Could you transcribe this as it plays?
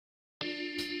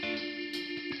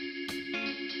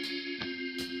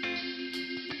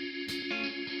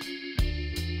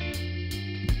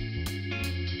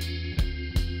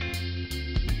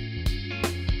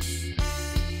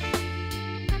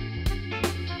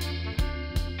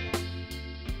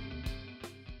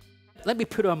let me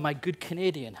put on my good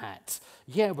Canadian hat.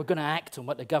 Yeah, we're going to act on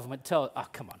what the government tells. Oh,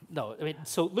 come on. No, I mean,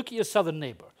 so look at your southern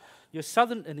neighbour. Your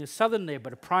southern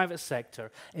neighbour, the private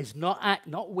sector, is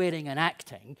not waiting and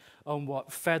acting on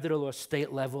what federal or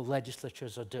state level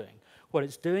legislatures are doing. What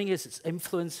it's doing is it's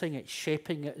influencing, it's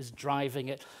shaping it, it's driving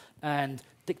it, and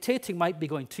dictating might be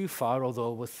going too far,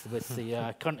 although with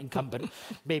the current incumbent,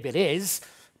 maybe it is,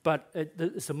 but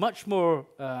it's a much more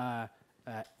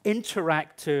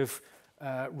interactive,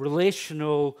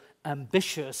 relational,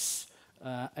 ambitious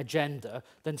agenda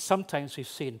than sometimes we've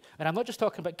seen. And I'm not just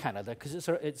talking about Canada, because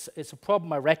it's a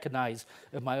problem I recognize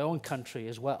in my own country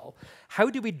as well. How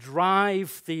do we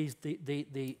drive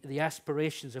the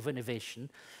aspirations of innovation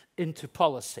into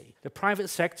policy? The private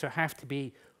sector have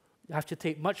to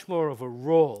take much more of a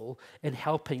role in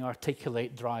helping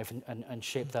articulate, drive, and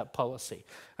shape that policy.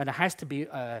 And it has to be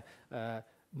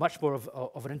much more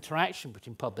of an interaction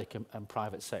between public and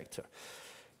private sector.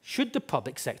 Should the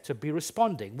public sector be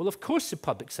responding? Well, of course the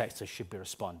public sector should be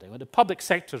responding. Well, the public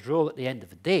sector's role at the end of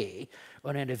the day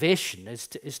on innovation is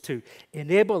to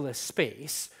enable a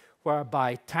space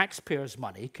whereby taxpayers'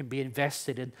 money can be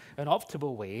invested in an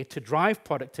optimal way to drive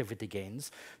productivity gains,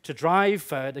 to drive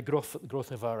the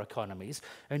growth of our economies,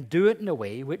 and do it in a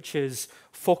way which is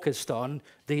focused on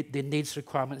the needs,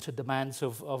 requirements, and demands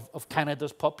of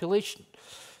Canada's population.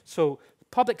 So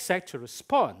public sector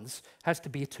response has to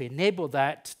be to enable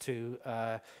that, to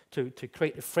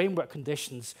create the framework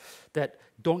conditions that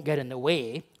don't get in the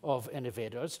way of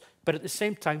innovators, but at the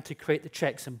same time to create the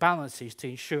checks and balances to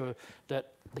ensure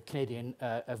that the Canadian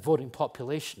voting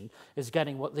population is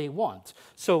getting what they want.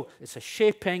 So it's a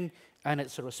shaping and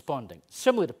it's a responding.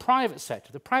 Similarly, the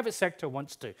private sector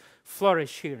wants to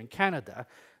flourish here in Canada,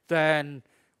 then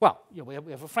well, you know,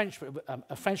 we have a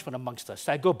Frenchman amongst us.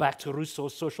 I go back to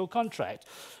Rousseau's social contract.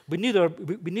 We need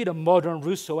a modern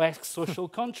Rousseau-esque social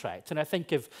contract. And I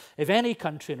think if any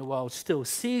country in the world still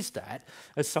sees that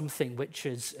as something which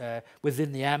is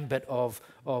within the ambit of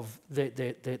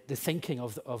the thinking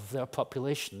of their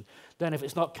population, then if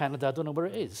it's not Canada, I don't know where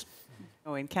it is.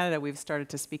 Oh, in Canada, we've started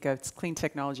to speak of clean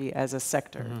technology as a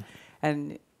sector.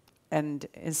 Mm-hmm. And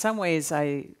in some ways,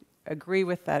 I agree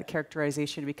with that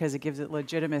characterization because it gives it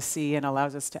legitimacy and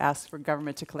allows us to ask for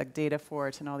government to collect data for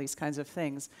it and all these kinds of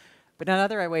things. But in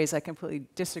other ways, I completely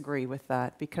disagree with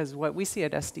that because what we see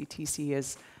at SDTC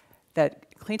is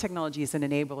that clean technology is an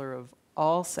enabler of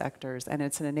all sectors and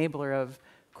it's an enabler of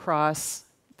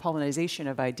cross-pollination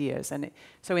of ideas. And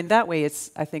so in that way, it's,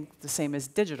 I think, the same as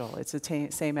digital. It's the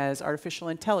same as artificial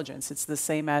intelligence. It's the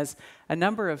same as a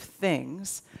number of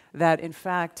things that, in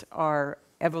fact, are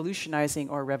evolutionizing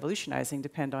or revolutionizing,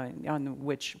 depend on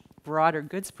which broader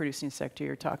goods-producing sector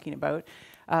you're talking about,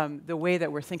 the way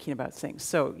that we're thinking about things.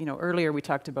 So, you know, earlier we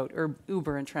talked about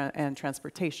Uber and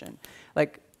transportation.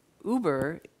 Like,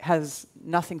 Uber has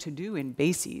nothing to do in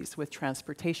bases with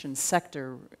transportation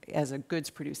sector as a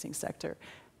goods-producing sector.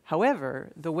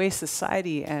 However, the way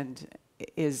society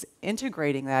is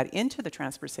integrating that into the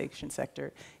transportation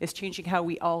sector is changing how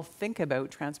we all think about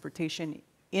transportation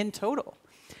in total.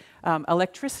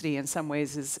 Electricity, in some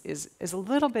ways, is a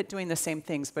little bit doing the same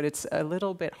things, but it's a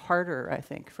little bit harder, I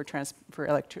think, for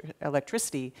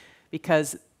electricity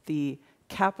because the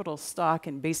capital stock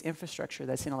and base infrastructure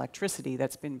that's in electricity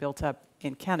that's been built up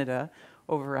in Canada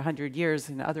over 100 years,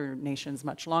 in other nations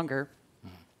much longer,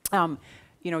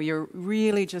 you know, you're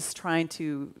really just trying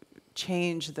to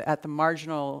change at the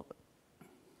marginal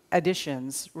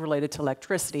additions related to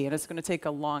electricity, and it's going to take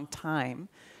a long time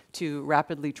to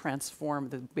rapidly transform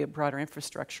the broader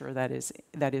infrastructure that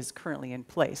is currently in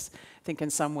place. I think in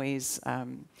some ways,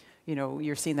 you know,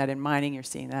 you're seeing that in mining, you're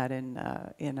seeing that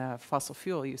in fossil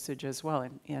fuel usage as well.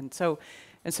 And so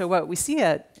what we see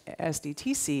at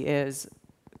SDTC is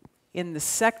in the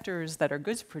sectors that are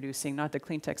goods producing, not the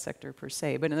clean tech sector per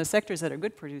se, but in the sectors that are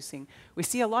good producing, we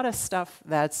see a lot of stuff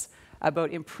that's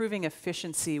about improving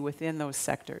efficiency within those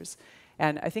sectors.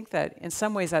 And I think that in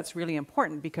some ways that's really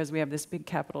important because we have this big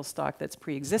capital stock that's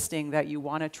pre-existing that you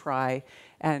want to try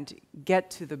and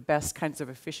get to the best kinds of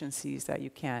efficiencies that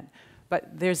you can.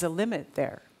 But there's a limit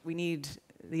there. We need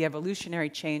the evolutionary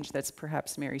change that's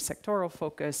perhaps very sectoral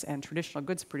focus and traditional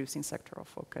goods producing sectoral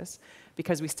focus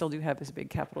because we still do have this big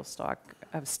capital stock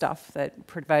of stuff that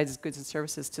provides goods and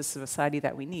services to society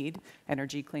that we need,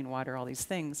 energy, clean water, all these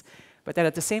things. But that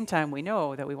at the same time we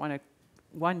know that we want to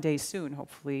one day soon,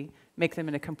 hopefully, make them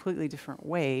in a completely different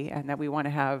way, and that we want to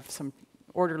have some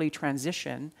orderly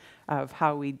transition of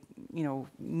how we, you know,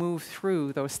 move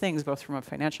through those things, both from a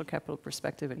financial capital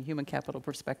perspective and a human capital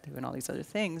perspective and all these other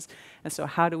things. And so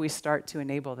how do we start to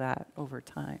enable that over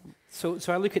time? So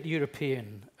I look at the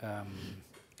European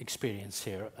experience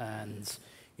here, and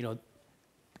you know,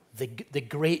 the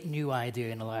great new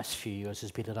idea in the last few years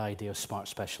has been an idea of smart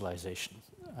specialization.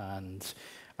 And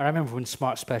I remember when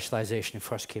smart specialization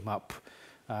first came up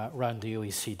around the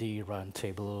OECD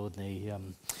roundtable,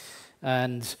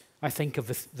 and I think of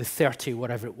the 30,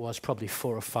 whatever it was, probably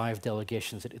 4 or 5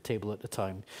 delegations at the table at the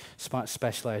time. Smart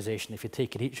specialization, if you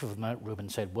taken each of them out room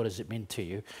and said, what does it mean to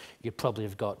you? You'd probably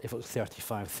have got, if it was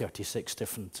 35, 36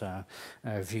 different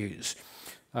views.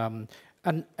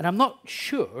 And I'm not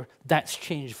sure that's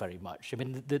changed very much. I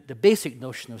mean, the basic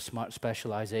notion of smart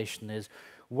specialization is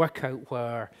work out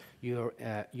where your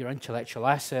intellectual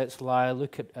assets lie,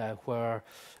 look at where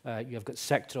you've got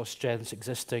sectoral strengths,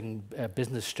 existing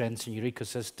business strengths in your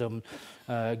ecosystem,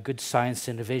 good science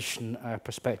innovation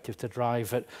perspective to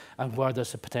drive it, and where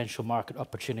there's a potential market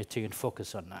opportunity and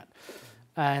focus on that.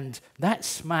 And that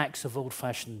smacks of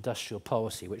old-fashioned industrial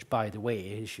policy, which, by the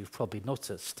way, as you've probably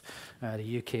noticed,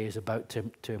 the UK is about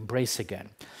to embrace again.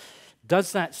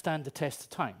 Does that stand the test of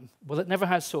time? Well, it never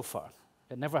has so far.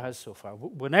 It never has so far.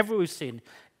 Whenever we've seen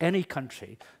any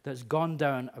country that's gone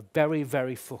down a very,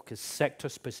 very focused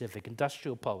sector-specific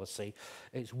industrial policy,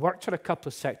 it's worked for a couple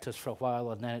of sectors for a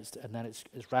while, and then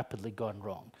it's rapidly gone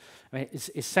wrong. I mean, it's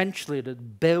essentially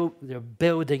they're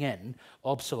building in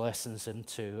obsolescence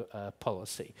into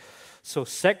policy. So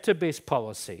sector-based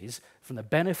policies, from the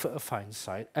benefit of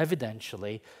hindsight,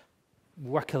 evidentially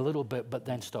work a little bit, but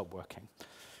then stop working.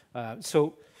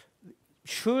 So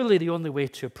surely the only way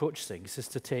to approach things is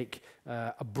to take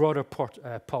a broader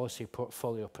policy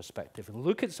portfolio perspective and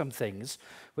look at some things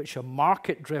which are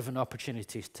market-driven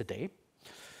opportunities today,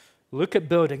 look at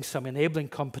building some enabling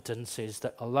competencies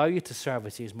that allow you to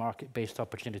service these market-based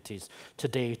opportunities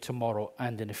today, tomorrow,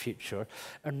 and in the future,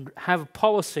 and have a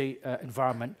policy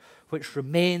environment which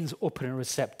remains open and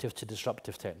receptive to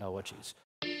disruptive technologies.